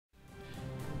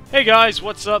Hey guys,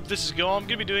 what's up? This is Go. I'm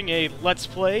gonna be doing a Let's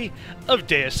Play of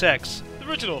Deus Ex. The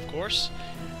original, of course.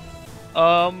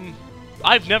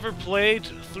 I've never played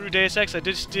through Deus Ex. I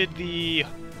just did the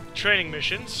training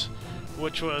missions,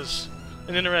 which was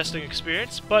an interesting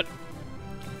experience, but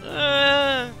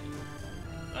I'm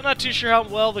not too sure how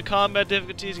well the combat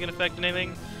difficulty is gonna affect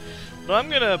anything. But I'm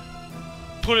gonna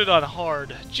put it on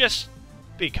hard, just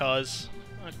because.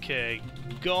 Okay,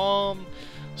 Gom.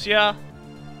 So yeah.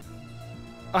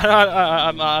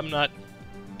 I'm not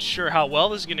sure how well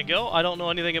this is going to go. I don't know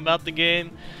anything about the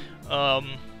game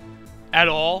at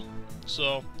all,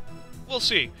 so we'll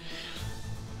see.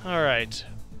 Alright.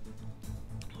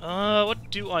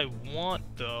 What do I want,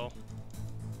 though?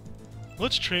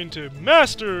 Let's train to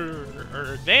Master,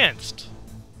 or Advanced.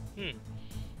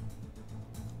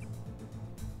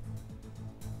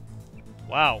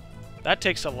 Wow, that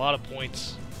takes a lot of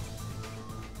points.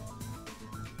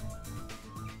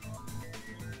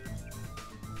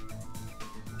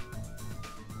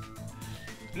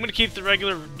 I'm gonna keep the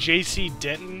regular J.C.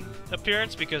 Denton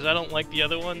appearance because I don't like the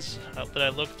other ones that I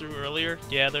looked through earlier.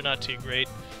 Yeah, they're not too great.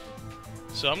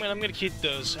 So I'm gonna keep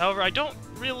those. However, I don't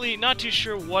really, not too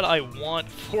sure what I want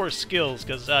for skills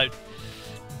because I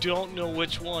don't know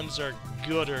which ones are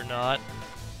good or not.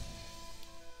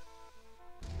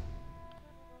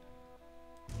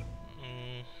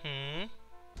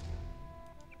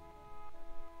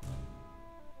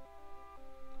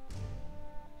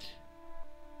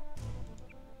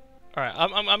 Alright,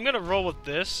 I'm gonna roll with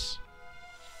this.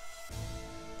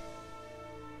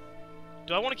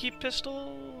 Do I want to keep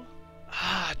pistol?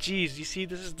 Ah, jeez, you see,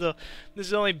 this is the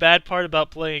only bad part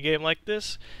about playing a game like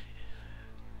this.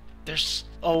 There's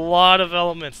a lot of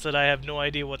elements that I have no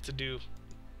idea what to do.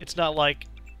 It's not like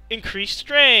increase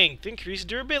strength, increase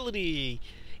durability,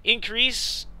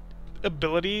 increase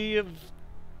ability of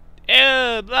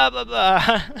blah blah blah.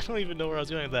 I don't even know where I was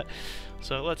going with that.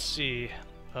 So let's see.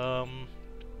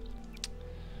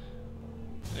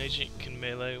 An agent can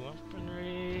melee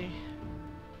weaponry.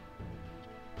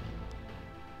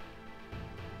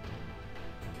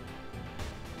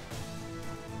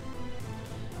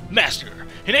 Master!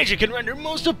 An agent can render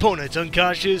most opponents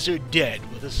unconscious or dead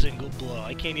with a single blow.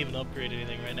 I can't even upgrade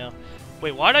anything right now.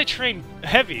 Wait, why'd I train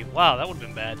heavy? Wow, that would've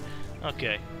been bad.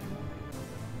 Okay.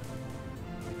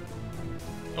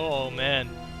 Oh, man.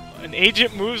 An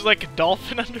agent moves like a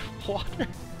dolphin underwater?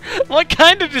 What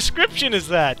kind of description is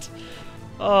that?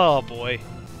 Oh boy.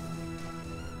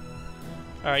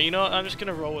 Alright, you know what? I'm just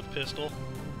gonna roll with pistol.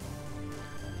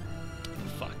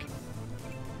 Fuck.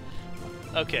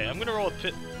 Okay, I'm gonna roll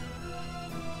with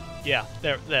yeah,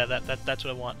 that's what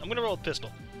I want. I'm gonna roll with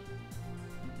pistol.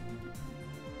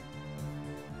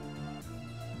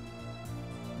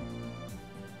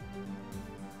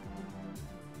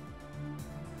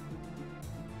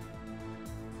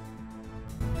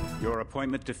 Your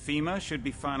appointment to FEMA should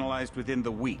be finalized within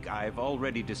the week. I've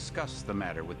already discussed the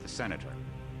matter with the Senator.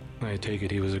 I take it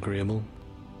he was agreeable?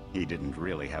 He didn't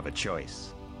really have a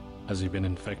choice. Has he been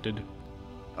infected?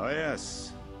 Oh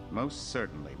yes, most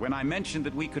certainly. When I mentioned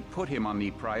that we could put him on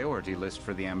the priority list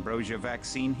for the ambrosia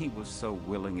vaccine, he was so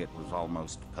willing it was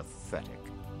almost pathetic.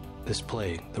 This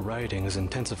plague, the rioting is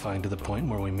intensifying to the point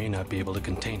where we may not be able to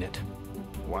contain it.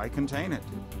 Why contain it?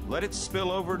 Let it spill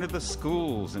over into the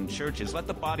schools and churches. Let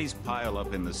the bodies pile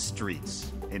up in the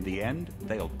streets. In the end,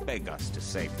 they'll beg us to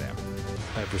save them.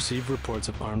 I've received reports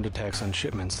of armed attacks on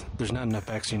shipments. There's not enough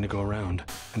vaccine to go around,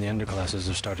 and the underclasses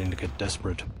are starting to get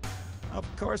desperate. Of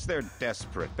course they're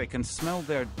desperate. They can smell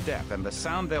their death, and the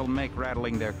sound they'll make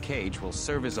rattling their cage will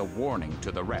serve as a warning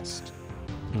to the rest.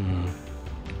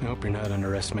 I hope you're not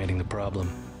underestimating the problem.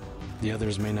 The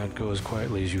others may not go as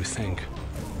quietly as you think.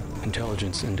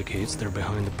 Intelligence indicates they're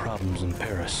behind the problems in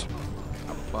Paris.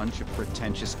 A bunch of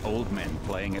pretentious old men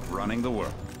playing at running the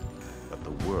world. But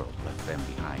the world left them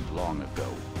behind long ago.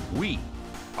 We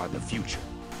are the future.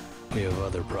 We have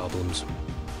other problems.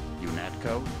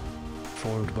 UNATCO?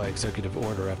 Formed by executive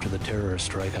order after the terrorist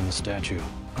strike on the statue.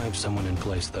 I have someone in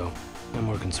place, though. I'm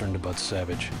more concerned about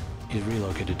Savage. He's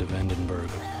relocated to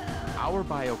Vandenberg. Our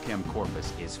biochem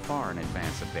corpus is far in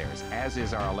advance of theirs, as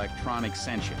is our electronic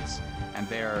sentience, and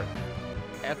their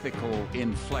ethical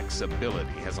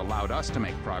inflexibility has allowed us to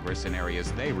make progress in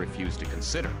areas they refuse to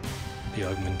consider.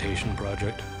 The augmentation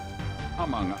project?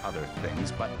 Among other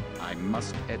things, but I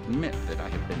must admit that I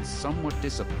have been somewhat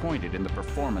disappointed in the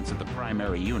performance of the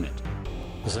primary unit.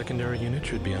 The secondary unit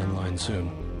should be online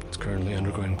soon. It's currently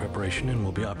undergoing preparation and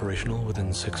will be operational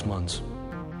within 6 months.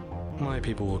 My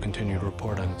people will continue to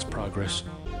report on its progress.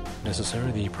 If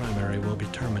necessary, the primary will be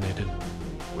terminated.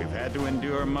 We've had to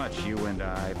endure much, you and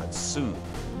I, but soon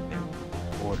there will be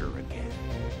order again.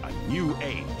 A New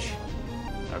Age.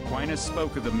 Aquinas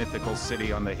spoke of the mythical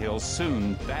city on the hill.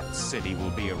 Soon, that city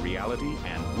will be a reality,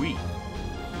 and we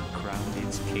crown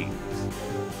its kings.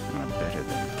 Not better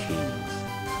than kings.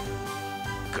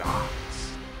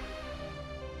 Gods.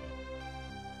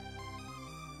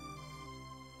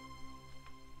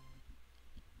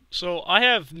 So I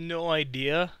have no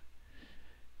idea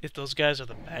if those guys are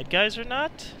the bad guys or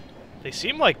not. They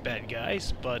seem like bad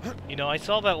guys, but, you know, I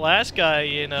saw that last guy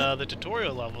in the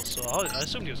tutorial level, so I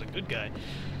assumed he was a good guy.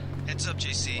 Heads up,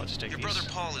 JC. I'll just take Your these. brother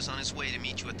Paul is on his way to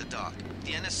meet you at the dock.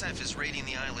 The NSF is raiding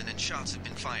the island and shots have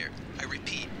been fired. I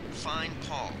repeat, find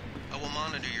Paul. I will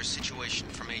monitor your situation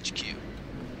from HQ.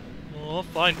 Well, I'll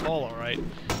find Paul, alright.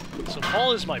 So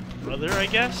Paul is my brother, I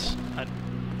guess? I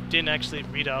didn't actually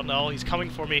read out. No, he's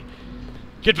coming for me.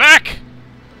 Get back!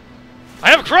 I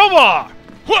have a crowbar!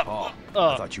 What? Paul,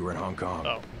 I thought you were in Hong Kong.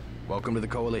 Oh. Welcome to the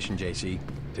Coalition, JC.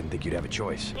 Didn't think you'd have a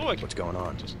choice. Oh, What's going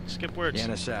on? Just skip words.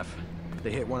 The NSF.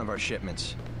 They hit one of our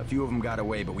shipments. A few of them got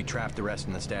away, but we trapped the rest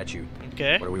in the statue.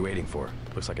 Okay. What are we waiting for?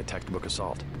 Looks like a textbook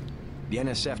assault. The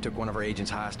NSF took one of our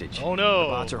agents hostage. Oh no! The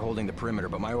bots are holding the perimeter,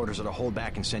 but my orders are to hold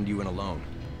back and send you in alone.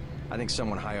 I think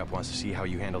someone high up wants to see how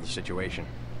you handle the situation.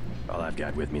 All I've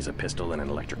got with me is a pistol and an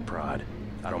electric prod.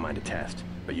 I don't mind a test,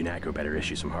 but UNATCO better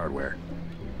issue some hardware.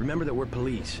 Remember that we're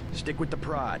police. Stick with the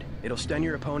prod. It'll stun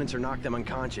your opponents or knock them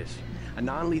unconscious. A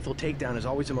non-lethal takedown is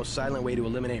always the most silent way to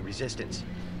eliminate resistance.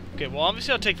 Okay, well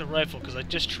obviously I'll take the rifle because I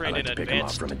just trained like in to pick 'em off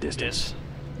advanced from a distance.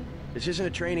 This isn't a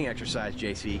training exercise,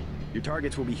 JC. Your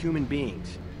targets will be human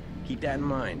beings. Keep that in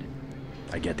mind.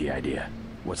 I get the idea.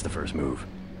 What's the first move?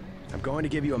 I'm going to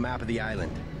give you a map of the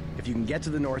island. If you can get to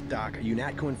the North Dock, a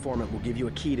UNATCO informant will give you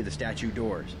a key to the statue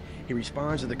doors. He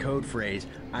responds to the code phrase,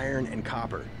 iron and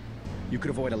copper. You could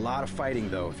avoid a lot of fighting,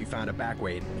 though, if you found a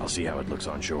backway. I'll see how it looks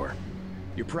on shore.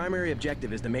 Your primary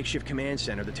objective is the makeshift command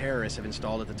center the terrorists have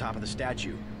installed at the top of the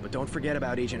statue. But don't forget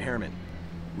about Agent Herman.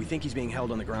 We think he's being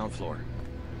held on the ground floor.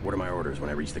 What are my orders when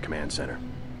I reach the command center?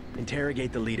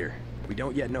 Interrogate the leader. We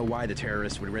don't yet know why the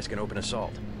terrorists would risk an open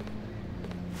assault.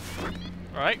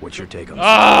 Alright. What's your take on Oh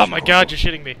situation, my Corporal? god, you're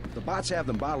shitting me. The bots have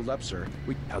them bottled up, sir.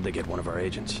 How'd they get one of our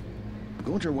agents?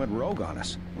 Gunter went rogue on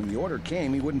us. When the order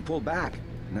came, he wouldn't pull back.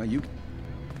 Now you...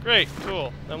 Great,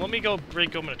 cool. Now let me go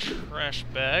break open a trash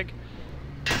bag.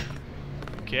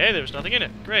 Okay, there's nothing in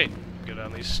it. Great. Go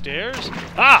down these stairs.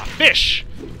 Ah, fish!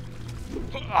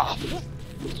 Ah,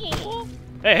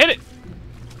 hey, hit it!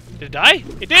 Did it die?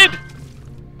 It did!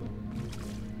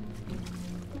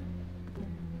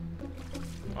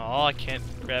 Oh, I can't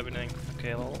grab anything.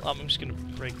 Okay, well, I'm just gonna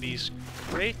break these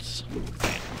crates.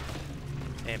 Bam.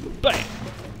 And bam!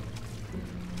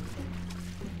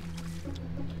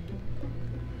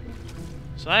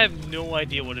 So I have no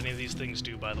idea what any of these things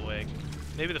do, by the way.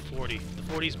 Maybe the 40. The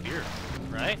 40's beer,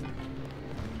 right?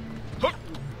 Huh.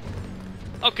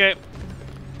 Okay.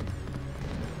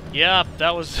 Yeah,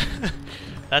 that was...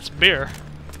 that's beer.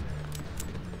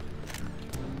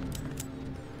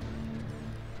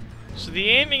 So the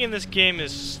aiming in this game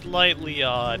is slightly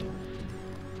odd.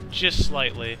 Just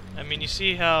slightly. I mean, you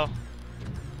see how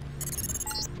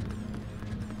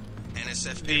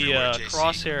NSF the paperwork, JC.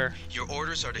 crosshair Your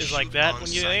orders are to is shoot like that on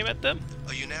when you sight. aim at them?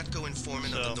 A UNATCO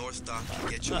informant of So- the North Dock can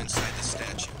get you inside the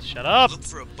statue. Shut up! Look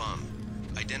for a bum.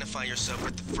 Identify yourself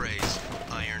with the phrase,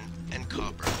 iron and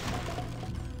copper.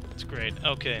 That's great.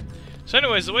 Okay. So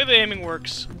anyways, the way the aiming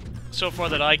works so far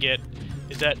that I get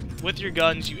is that with your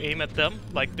guns you aim at them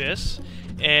like this,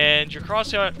 and your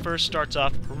crosshair at first starts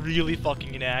off really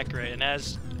fucking inaccurate, and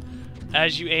as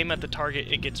you aim at the target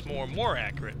it gets more and more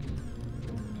accurate.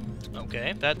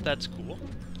 Okay, that's cool.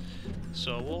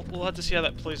 So we'll have to see how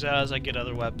that plays out as I get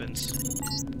other weapons.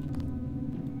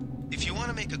 If you want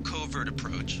to make a covert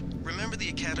approach, remember the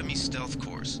Academy stealth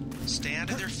course. Stay out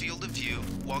of their field of view,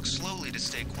 walk slowly to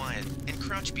stay quiet, and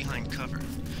crouch behind cover.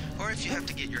 Or if you have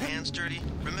to get your hands dirty,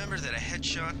 remember that a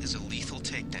headshot is a lethal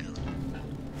takedown.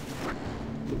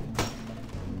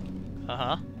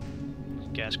 Uh-huh.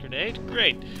 Gas grenade.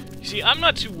 Great. You see, I'm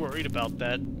not too worried about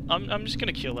that. I'm just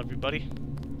gonna kill everybody.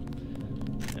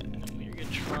 And we're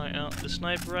gonna try out the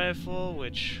sniper rifle,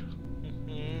 which...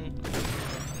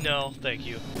 No, thank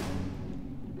you.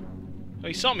 Oh,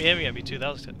 he saw me aiming at me too.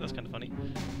 That's kind of funny.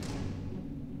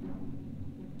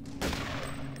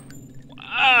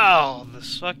 Wow,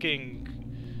 this fucking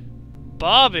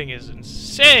bobbing is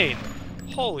insane.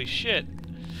 Holy shit.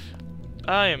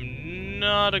 I am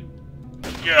not a...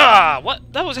 Ah,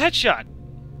 what? That was a headshot.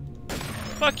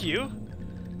 Fuck you.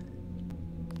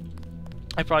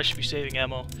 I probably should be saving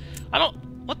ammo. I don't...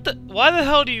 What the... Why the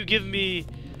hell do you give me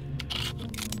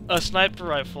a sniper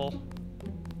rifle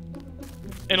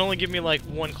and only give me like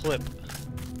one clip?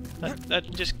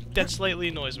 That slightly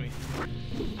annoys me.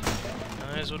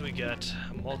 Nice, what do we got?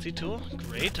 A multi-tool?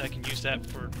 Great, I can use that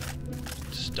for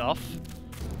stuff.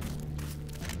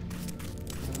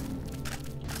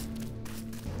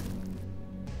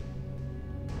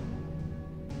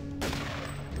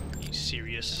 Are you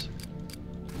serious?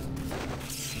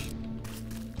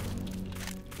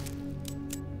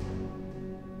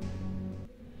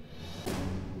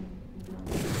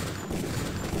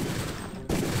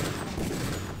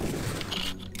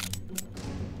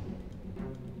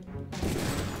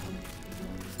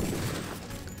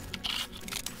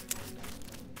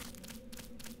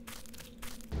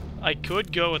 I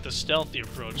could go with the stealthy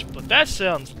approach, but that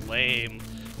sounds lame.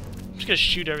 I'm just gonna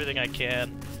shoot everything I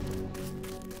can.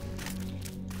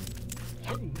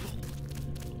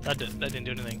 That didn't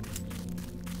do anything.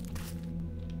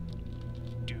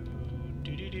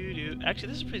 Actually,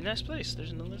 this is a pretty nice place.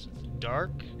 There's another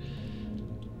dark.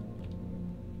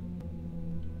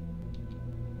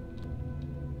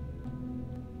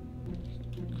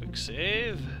 Quick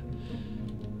save.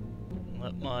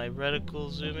 Let my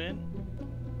reticle zoom in.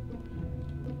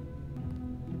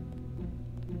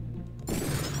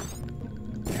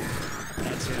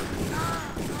 That's him.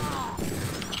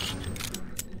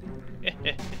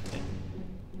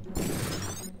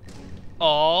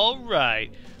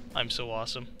 Alright. I'm so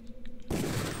awesome.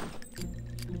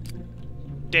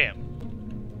 Damn.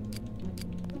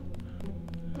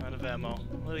 Out of ammo.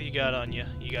 What do you got on you?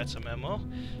 You got some ammo.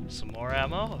 Some more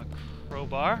ammo. A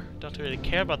crowbar. Don't really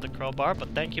care about the crowbar, but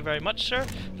thank you very much, sir.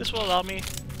 This will allow me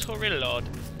to reload.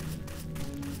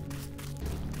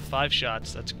 5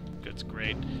 shots. That's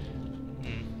great.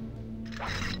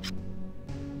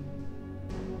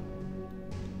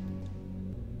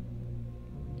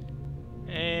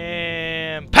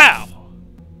 And pow!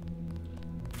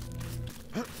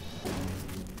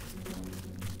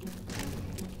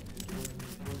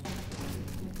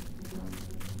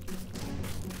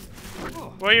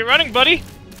 Where are you running, buddy?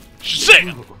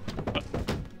 Shazam!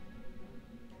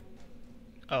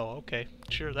 Oh, okay.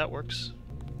 Sure, that works.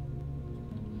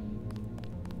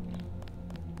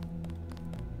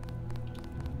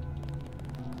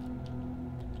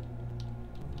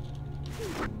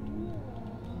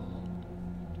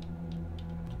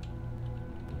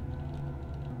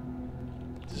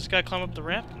 Does this guy climb up the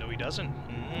ramp? No, he doesn't.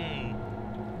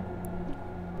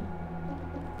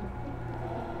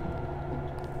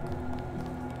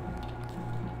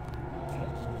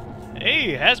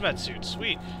 Hey, hazmat suit,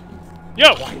 sweet.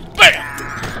 Yo! Bam!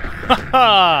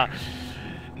 Haha!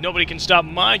 Nobody can stop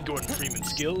my Gordon Freeman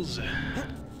skills.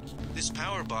 This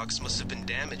power box must have been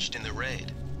damaged in the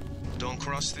raid. Don't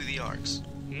cross through the arcs.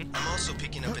 I'm also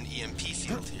picking up an EMP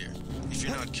field here. If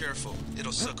you're not careful,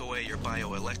 it'll suck away your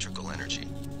bioelectrical energy.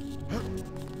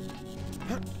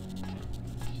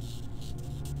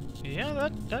 Yeah,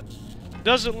 that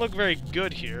doesn't look very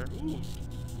good here. Ooh.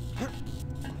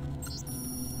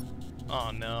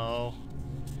 Oh no.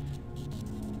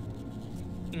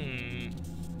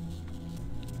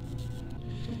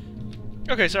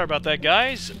 Okay, sorry about that,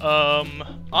 guys.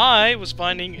 I was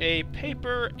finding a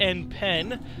paper and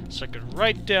pen so I could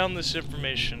write down this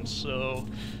information. So,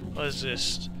 what is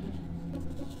this?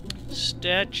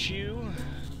 Statue.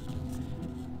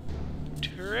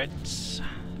 Turrets.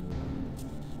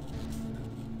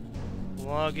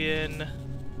 Login.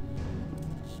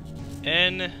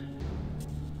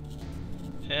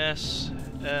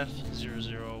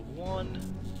 NSF001.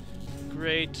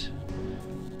 Great.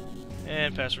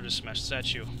 And password is smash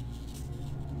statue.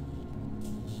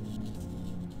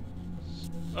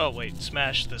 Oh wait,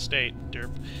 smash the state, derp.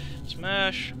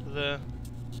 Smash the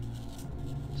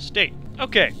state.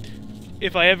 Okay.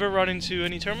 If I ever run into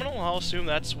any terminal, I'll assume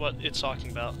that's what it's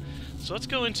talking about. So let's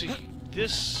go into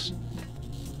this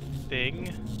thing.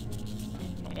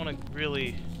 I don't want to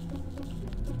really...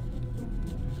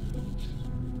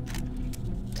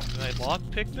 Did I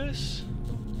lockpick this?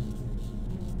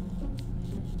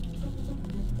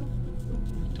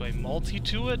 Do I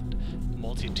multi-to it?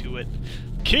 Multi-to it.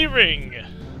 Keyring!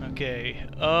 Okay,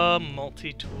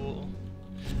 multi-tool.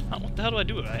 What the hell do I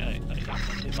do? I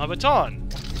hit my baton!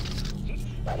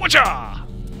 Whatcha!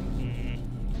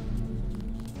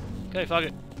 Okay, fuck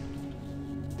it.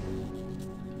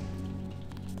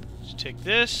 Just take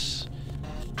this.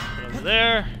 Put it over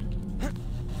there.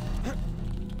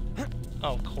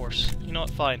 Oh, of course. You know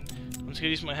what? Fine. I'm just gonna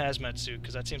use my hazmat suit,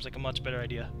 because that seems like a much better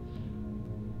idea.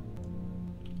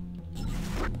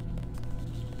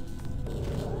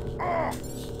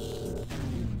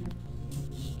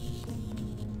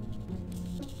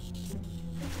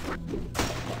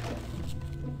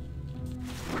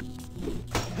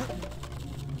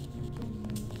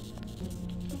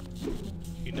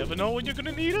 You never know when you're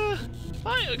gonna need a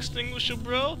fire extinguisher,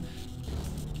 bro.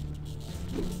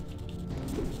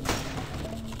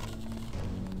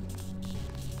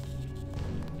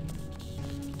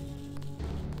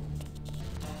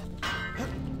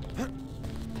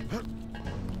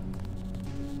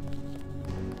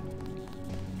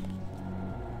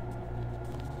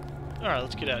 Alright,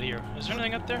 let's get out of here. Is there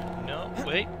anything up there? No.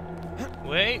 Wait.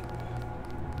 Wait.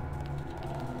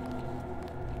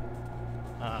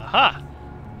 Aha!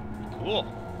 Cool.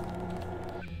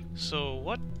 So,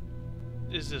 what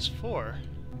is this for?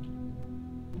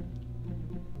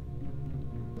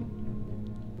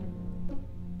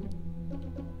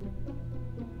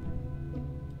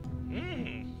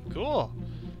 Cool.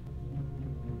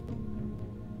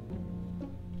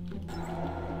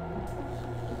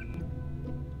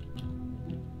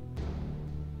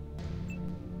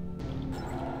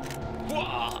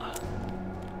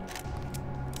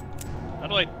 How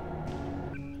do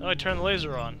I turn the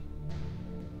laser on?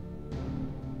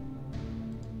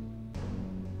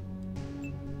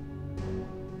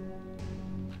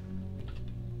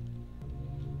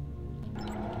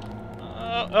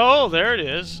 Oh, there it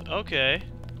is. Okay.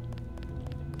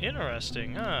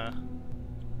 Interesting, huh?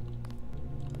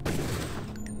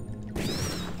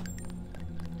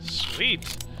 Sweet.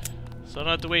 So I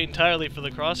don't have to wait entirely for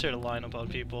the crosshair to line up on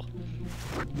people.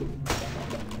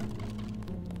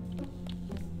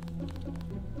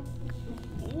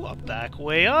 Ooh, a back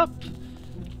way up.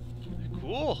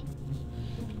 Cool.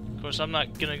 Of course, I'm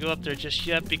not gonna go up there just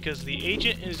yet because the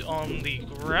agent is on the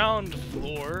ground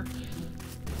floor.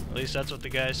 At least that's what the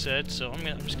guy said. So I'm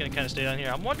just gonna kind of stay down here.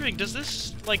 I'm wondering, does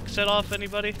this like set off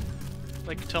anybody?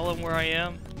 Like tell them where I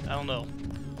am? I don't know.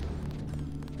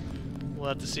 We'll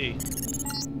have to see.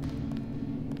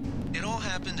 It all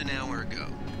happened an hour ago.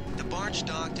 The barge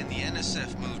docked and the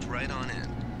NSF moved right on in,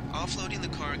 offloading the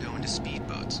cargo into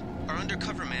speedboats. Our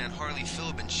undercover man, Harley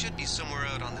Philbin, should be somewhere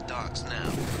out on the docks now.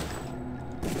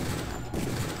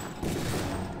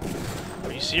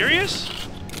 Are you serious?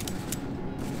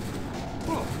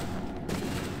 Whoa.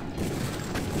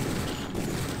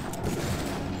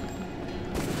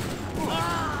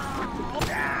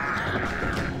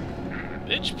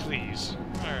 Bitch, please.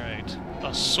 Alright.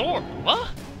 A sword? What?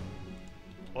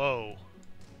 Whoa.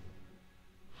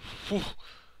 Whew.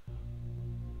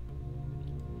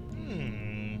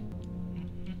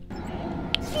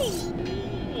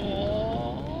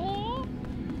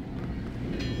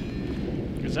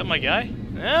 Is that my guy?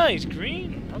 Ah, he's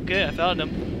green. Okay, I found him.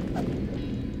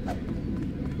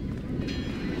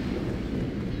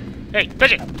 Hey,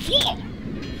 pigeon!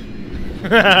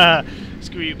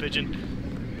 Screw you, pigeon.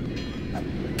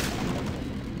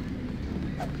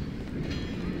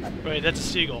 Right, that's a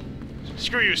seagull.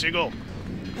 Screw you, seagull!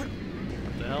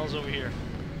 What the hell's over here?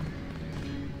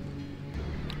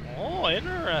 Oh,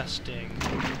 interesting.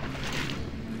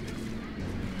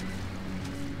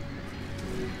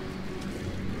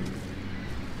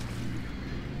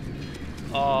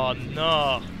 Oh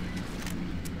no!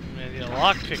 I'm gonna need a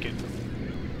lockpick it.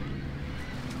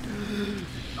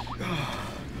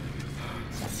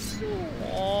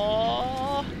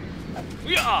 Oh,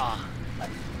 yeah!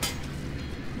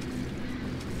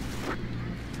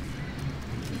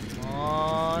 Come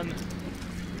on.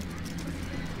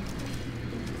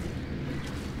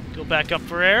 Go back up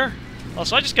for air.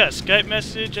 Also, I just got a Skype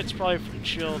message. That's probably from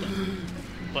Chilled.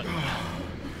 But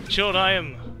Chilled, I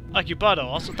am Occupado.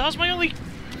 Also, that was my only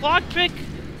lockpick.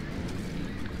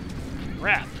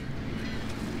 Crap.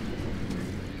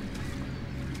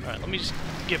 Alright, let me just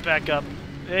get back up.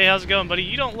 Hey, how's it going, buddy?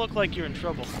 You don't look like you're in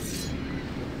trouble.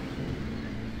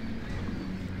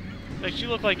 Like, you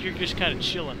look like you're just kind of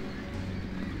chilling.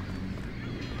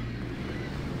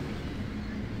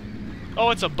 Oh,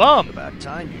 it's a bum! About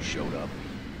time you showed up.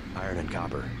 Iron and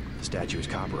copper. The statue is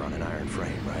copper on an iron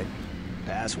frame, right?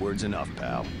 Password's enough,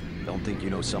 pal. Don't think you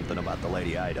know something about the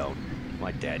lady I don't.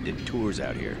 My dad did tours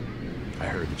out here. I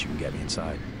heard that you can get me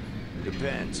inside.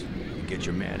 Depends. You get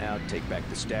your man out, take back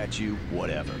the statue,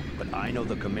 whatever. But I know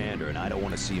the commander and I don't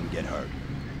want to see him get hurt.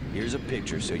 Here's a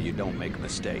picture so you don't make a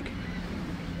mistake.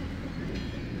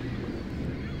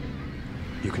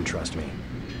 You can trust me.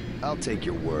 I'll take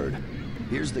your word.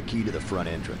 Here's the key to the front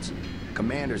entrance.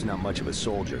 Commander's not much of a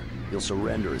soldier. He'll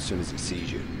surrender as soon as he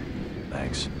sees you.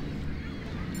 Thanks.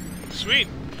 Sweet.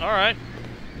 Alright.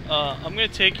 I'm gonna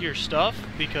take your stuff,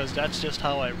 because that's just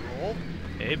how I roll.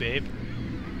 Hey, babe.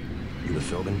 You with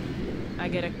Philbin? I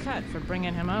get a cut for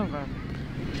bringing him over.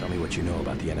 Tell me what you know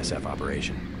about the NSF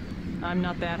operation. I'm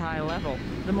not that high level.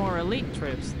 The more elite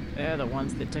troops, they're the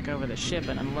ones that took over the ship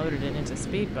and unloaded it into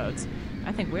speedboats.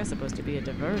 I think we're supposed to be a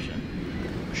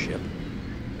diversion. A ship?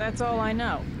 That's all I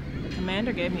know. The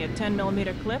commander gave me a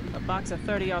 10mm clip, a box of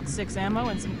 30-06 ammo,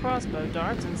 and some crossbow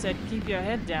darts, and said keep your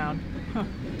head down.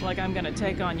 Like I'm gonna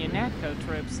take on your NATCO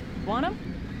troops. Want 'em?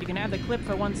 You can have the clip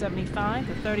for 175,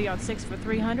 the 30-06 for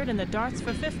 300, and the darts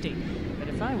for 50. But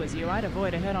if I was you, I'd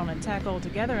avoid a head-on attack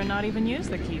altogether and not even use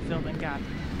the key Philbin got.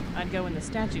 I'd go in the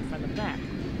statue from the back.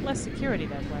 Less security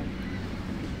that way.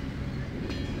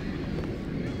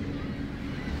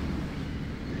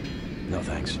 No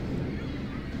thanks.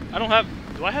 I don't have...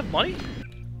 Do I have money?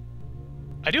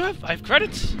 I have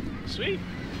credits. Sweet.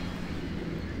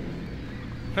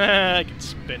 I can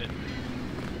spin it.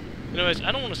 Anyways,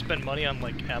 I don't want to spend money on,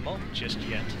 like, ammo just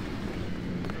yet.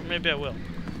 Or maybe I will.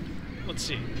 Let's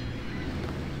see.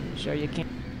 Sure you can.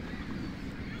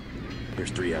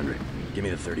 Here's 300. Give me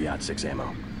the 30-06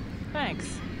 ammo.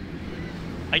 Thanks.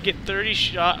 I get 30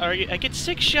 shot, or I get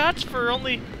 6 shots for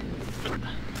only...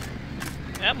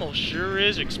 Ammo sure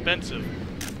is expensive.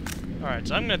 Alright,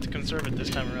 so I'm gonna have to conserve it this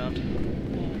time around.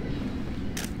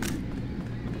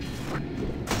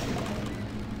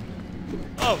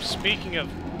 Oh, speaking of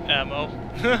ammo.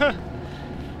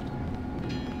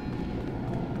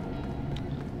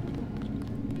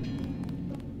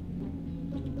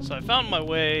 So I found my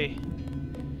way.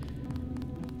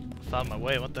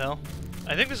 What the hell?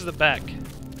 I think this is the back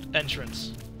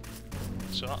entrance.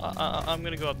 So I'm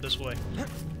gonna go up this way.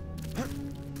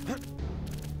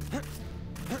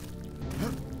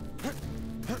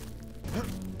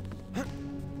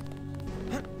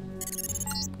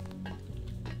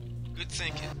 Good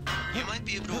thinking. You might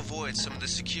be able to avoid some of the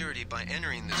security by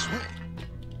entering this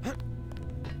way.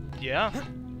 Yeah,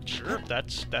 sure.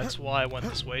 That's why I went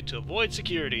this way, to avoid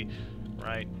security.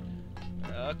 Right.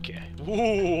 Okay.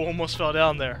 Ooh, almost fell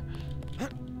down there.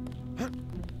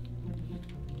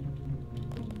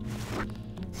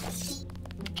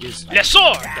 Le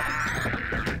sword!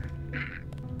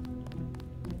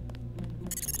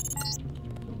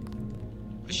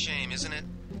 A shame, isn't it?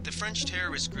 The French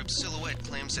terrorist group Silhouette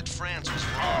claims that France was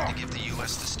wrong to give the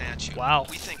U.S. the statue. Wow.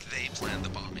 We think they planned the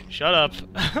bombing. Shut up.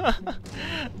 I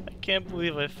can't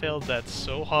believe I failed that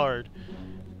so hard.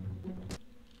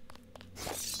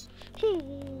 Le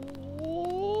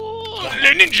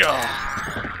ninja!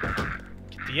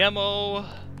 Get the ammo.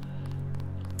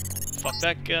 Fuck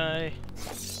that guy.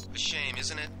 A shame,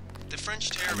 isn't it? The French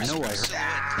terrorist group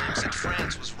Silhouette claims that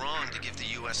France was wrong to give the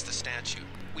U.S. the statue.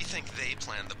 We think they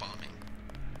planned the bombing.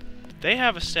 They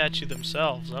have a statue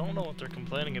themselves. I don't know what they're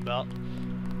complaining about.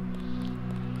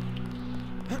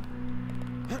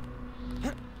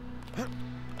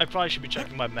 I probably should be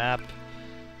checking my map.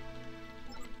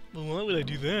 Well, why would I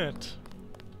do that?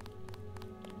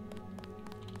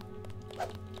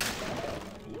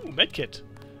 Ooh, medkit.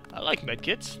 I like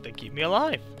medkits. They keep me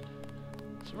alive.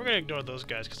 So we're gonna ignore those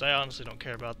guys, because I honestly don't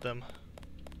care about them.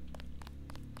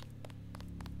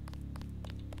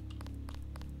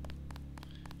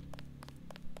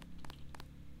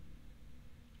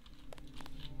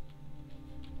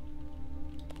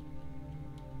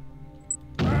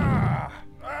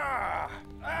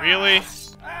 Really?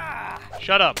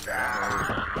 Shut up.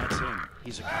 That's him.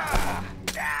 He's a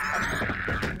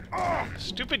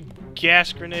Stupid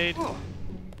gas grenade.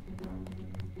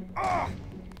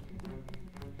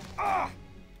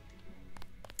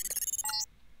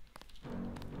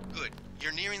 Good.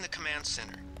 You're nearing the command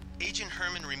center. Agent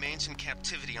Herman remains in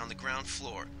captivity on the ground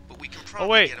floor, but we can probably Oh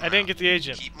wait, get him I didn't out. get the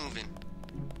agent. Keep moving.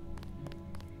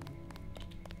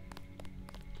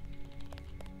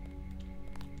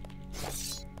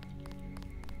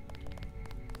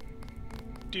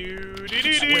 Do do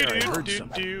do swear I do heard do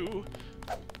something. do.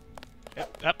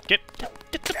 Yep, get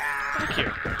the back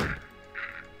here.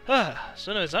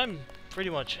 So anyways, I'm pretty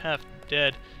much half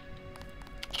dead.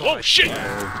 Oh shit!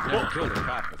 Never killed a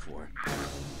cop before.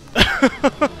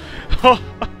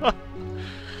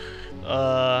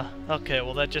 Okay,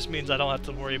 well that just means I don't have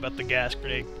to worry about the gas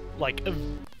grenade, like,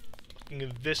 fucking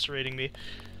eviscerating me.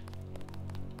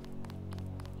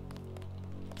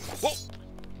 Whoa!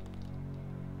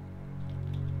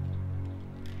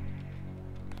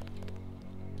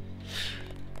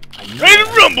 Ready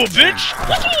to rumble, bitch!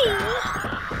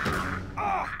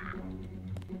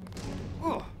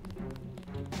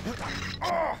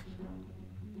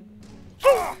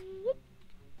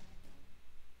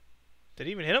 Did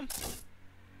he even hit him?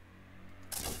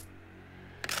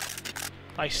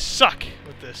 I suck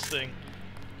with this thing.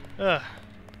 Alright,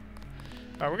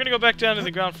 we're gonna go back down to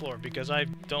the ground floor because I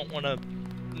don't want to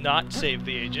not save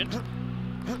the agent.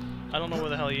 I don't know where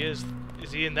the hell he is.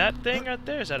 Is he in that thing right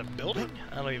there? Is that a building?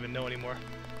 I don't even know anymore.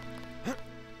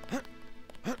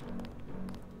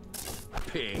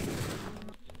 Pig.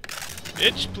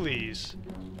 Bitch, please.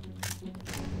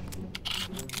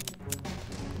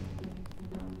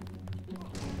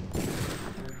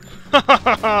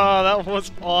 That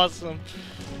was awesome.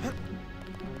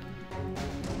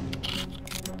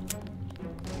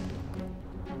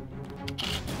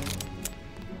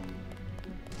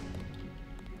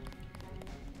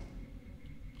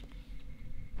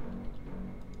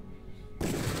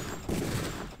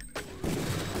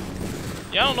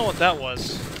 Yeah, I don't know what that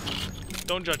was.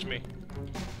 Don't judge me.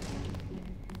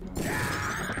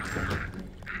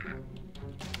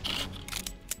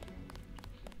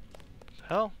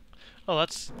 Hell? Oh,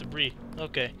 that's debris.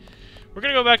 Okay. We're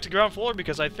gonna go back to ground floor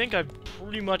because I think I've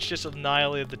pretty much just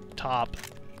annihilated the top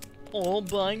all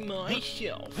by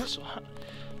myself. So,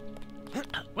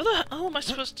 where the hell am I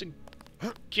supposed to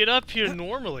get up here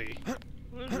normally?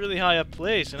 We're in a really high up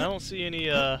place, and I don't see any,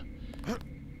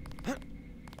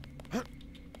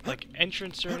 like,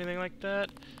 entrance or anything like that.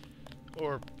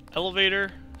 Or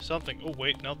elevator. Something. Oh,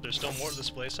 wait. Nope, there's still more to this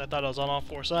place. I thought I was on all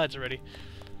 4 sides already.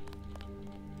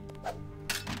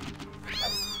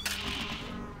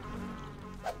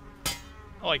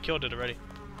 Oh, I killed it already.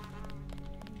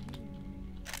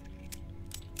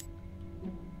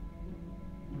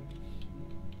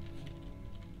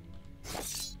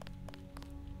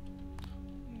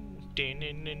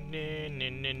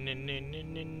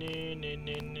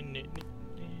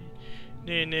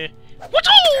 What?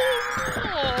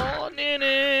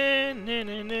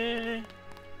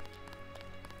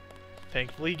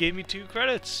 Thankfully, he gave me 2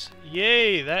 credits.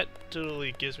 Yay! That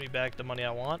totally gives me back the money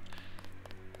I want.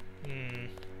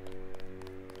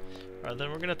 Alright,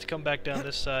 then we're gonna have to come back down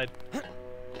this side.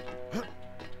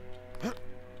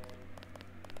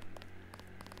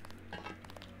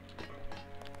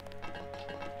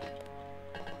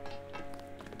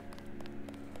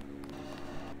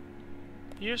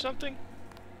 You hear something?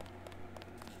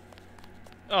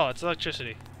 Oh, it's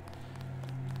electricity.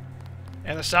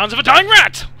 And the sounds of a dying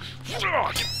rat! Get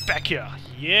back here!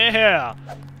 Yeah!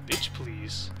 Bitch,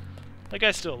 please. That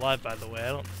guy's still alive, by the way.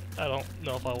 I don't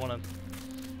know if I want to...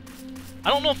 I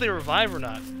don't know if they revive or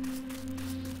not.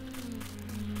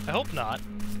 I hope not.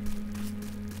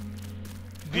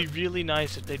 It'd be really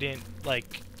nice if they didn't,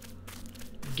 like,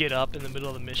 get up in the middle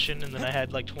of the mission and then I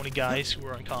had, like, 20 guys who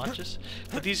were unconscious.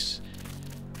 But these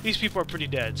people are pretty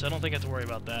dead, so I don't think I have to worry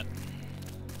about that.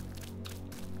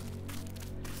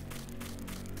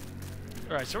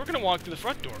 Alright, so we're gonna walk through the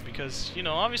front door because, you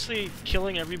know, obviously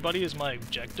killing everybody is my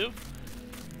objective.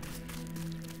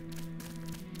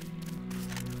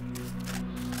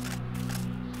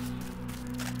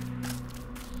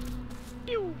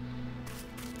 Pew!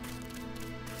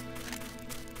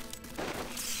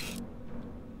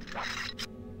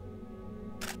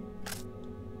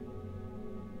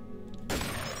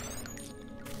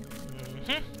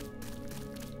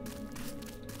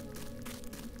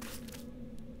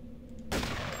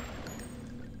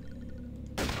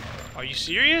 Are you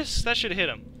serious? That should hit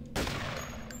him.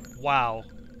 Wow.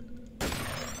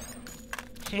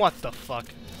 What the fuck?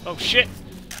 Oh shit!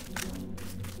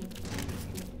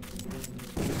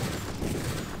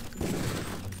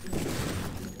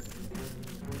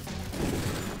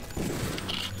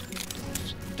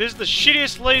 This is the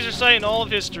shittiest laser sight in all of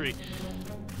history.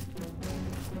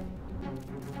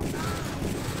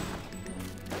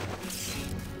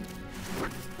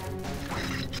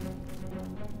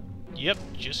 Yep,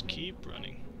 just keep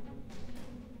running.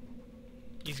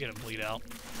 He's gonna bleed out.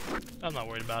 I'm not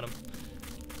worried about him.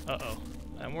 Uh-oh.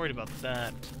 I'm worried about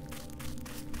that.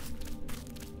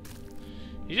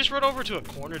 He just run over to a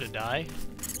corner to die?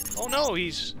 Oh no,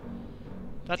 he's...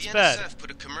 That's bad. The NSF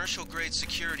put a commercial-grade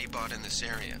security bot in this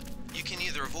area. You can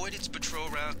either avoid its patrol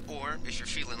route, or, if you're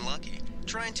feeling lucky,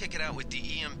 try and take it out with the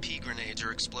EMP grenades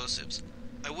or explosives.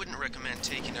 I wouldn't recommend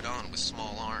taking it on with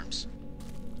small arms.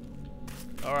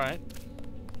 Alright.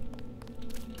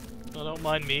 Well, don't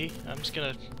mind me. I'm just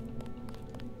gonna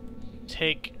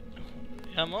take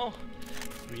ammo,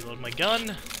 reload my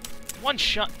gun. One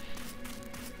shot.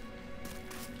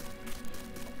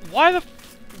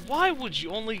 Why would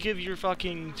you only give your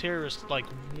fucking terrorist like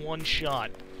one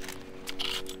shot?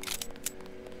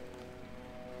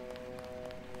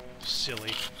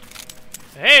 Silly.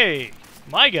 Hey,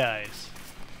 my guys.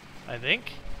 I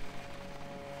think.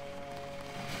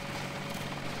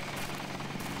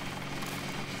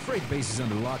 Freight base is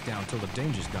under lockdown till the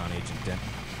danger's gone, Agent Dent.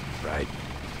 Right.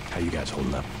 How you guys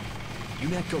holding up?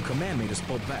 UNATCO command made us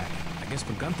pull back. I guess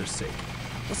for Gunther's sake.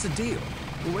 What's the deal?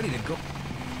 We're ready to go.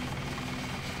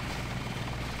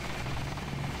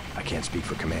 I can't speak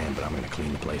for command, but I'm gonna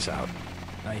clean the place out.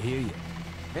 I hear you.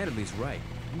 Natalie right.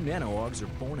 You nano-augs are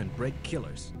born and bred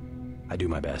killers. I do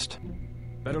my best.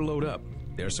 Better load up.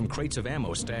 There are some crates of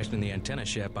ammo stashed in the antenna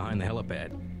shaft behind the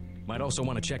helipad. Might also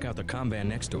want to check out the comm van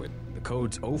next to it. The The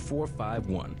code's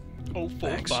 0451.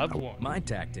 Thanks. 0451. My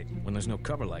tactic, when there's no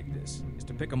cover like this, is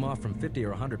to pick them off from 50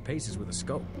 or 100 paces with a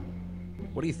scope.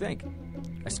 What do you think?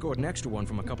 I scored an extra one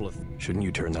from a couple of... Shouldn't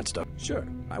you turn that stuff? Sure,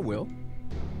 I will.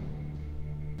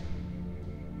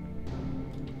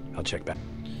 I'll check back.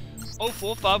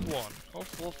 0451.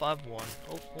 0451.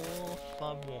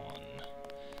 0451.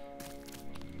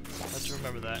 Let's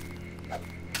remember that.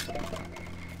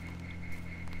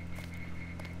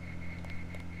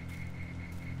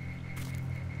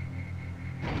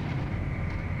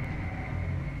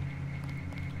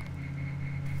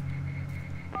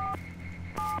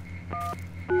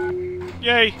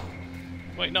 Yay!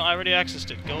 Wait, no, I already accessed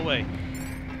it. Go away.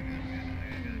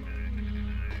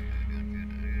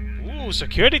 Ooh,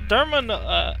 security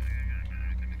terminal.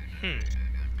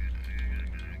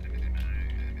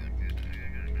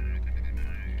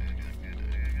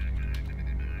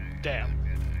 Damn.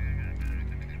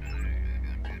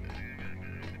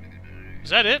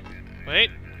 Is that it? Wait.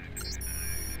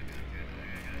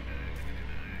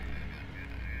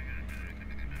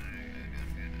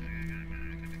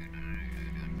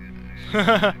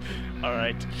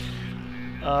 Alright.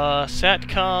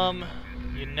 Satcom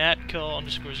Unatco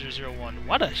underscore 001.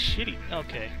 What a shitty.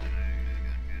 Okay.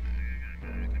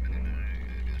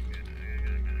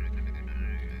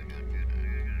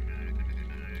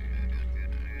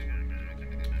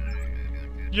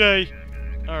 Yay!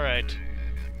 Alright.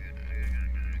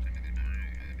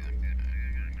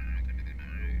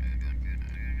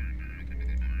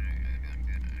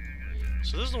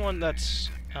 So this is the one that's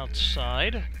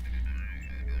outside.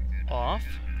 Off.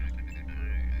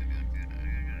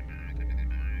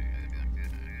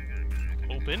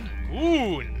 Open.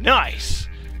 Ooh, nice!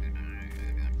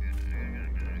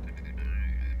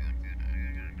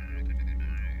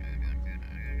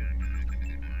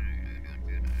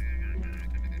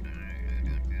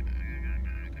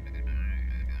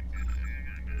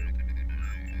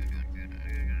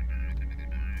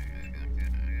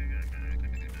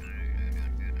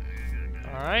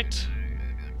 Alright.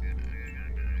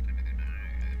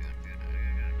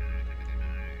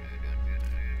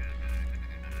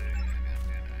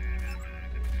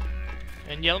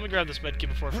 And yeah, let me grab this medkit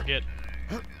before I forget.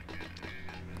 And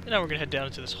now we're gonna head down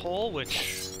into this hole,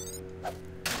 which...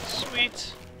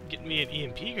 Sweet! Get me an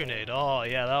EMP grenade. Oh,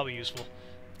 yeah, that'll be useful.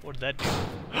 What did that do?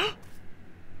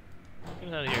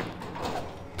 Get out of here.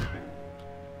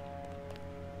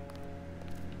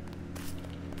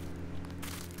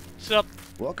 What's up?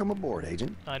 Welcome aboard,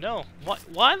 Agent. I know.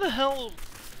 Why the hell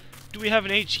do we have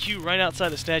an HQ right outside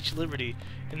the Statue of Liberty,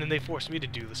 and then they force me to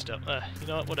do the stuff? You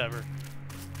know what? Whatever.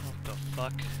 What the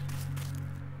fuck?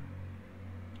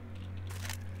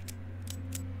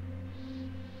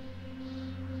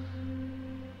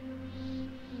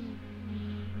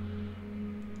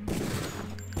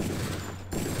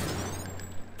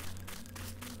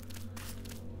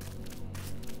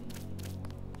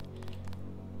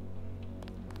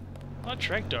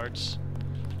 Trank darts.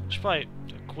 Should probably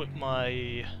equip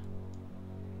my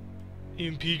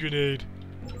EMP grenade.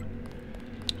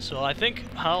 So I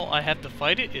think how I have to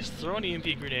fight it is throw an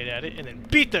EMP grenade at it and then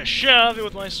beat the shit out of it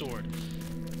with my sword.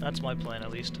 That's my plan, at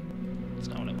least. That's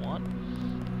not what I want.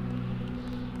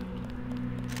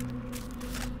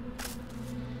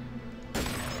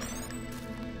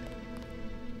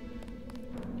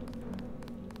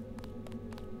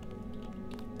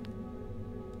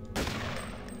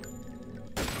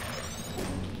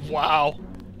 Wow,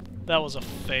 that was a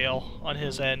fail on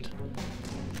his end.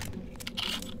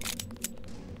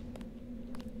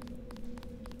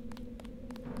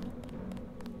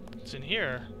 What's in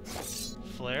here?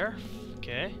 Flare?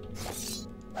 Okay.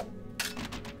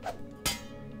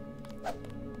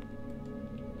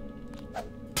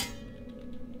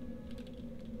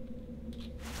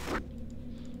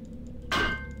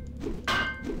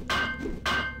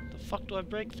 The fuck do I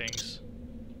break things?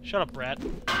 Shut up, brat.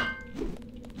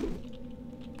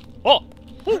 Oh!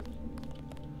 Woo!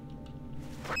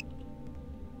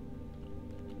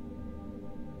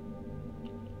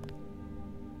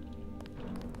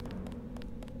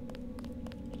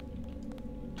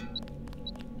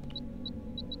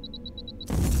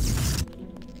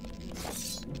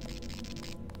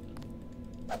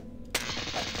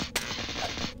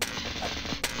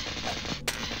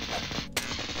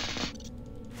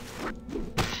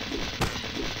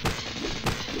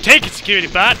 Take it, security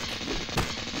bot!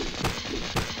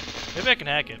 Maybe I can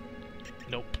hack it.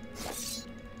 Nope.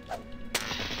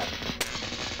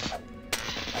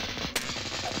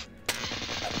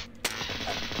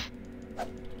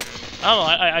 I don't know,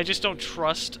 I just don't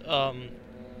trust,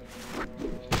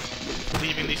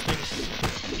 leaving these things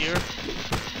here.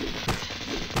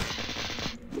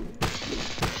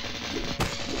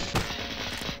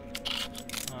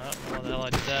 Oh, I don't know why the hell I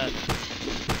did that.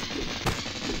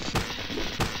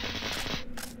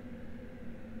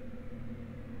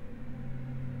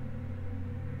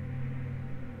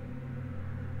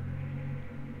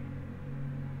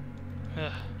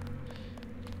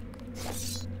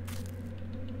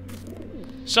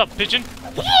 Sup, pigeon?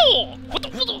 Whoa! What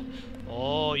the?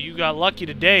 Oh, you got lucky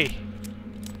today.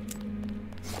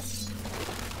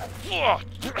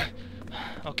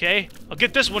 Okay, I'll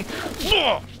get this one.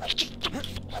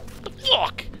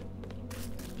 Fuck!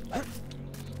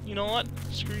 You know what?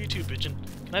 Screw you too, pigeon.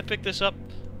 Can I pick this up?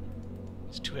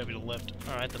 It's too heavy to lift.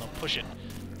 Alright, then I'll push it.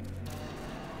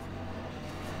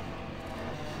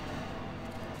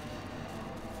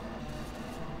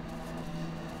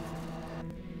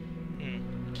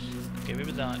 Okay,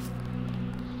 maybe not.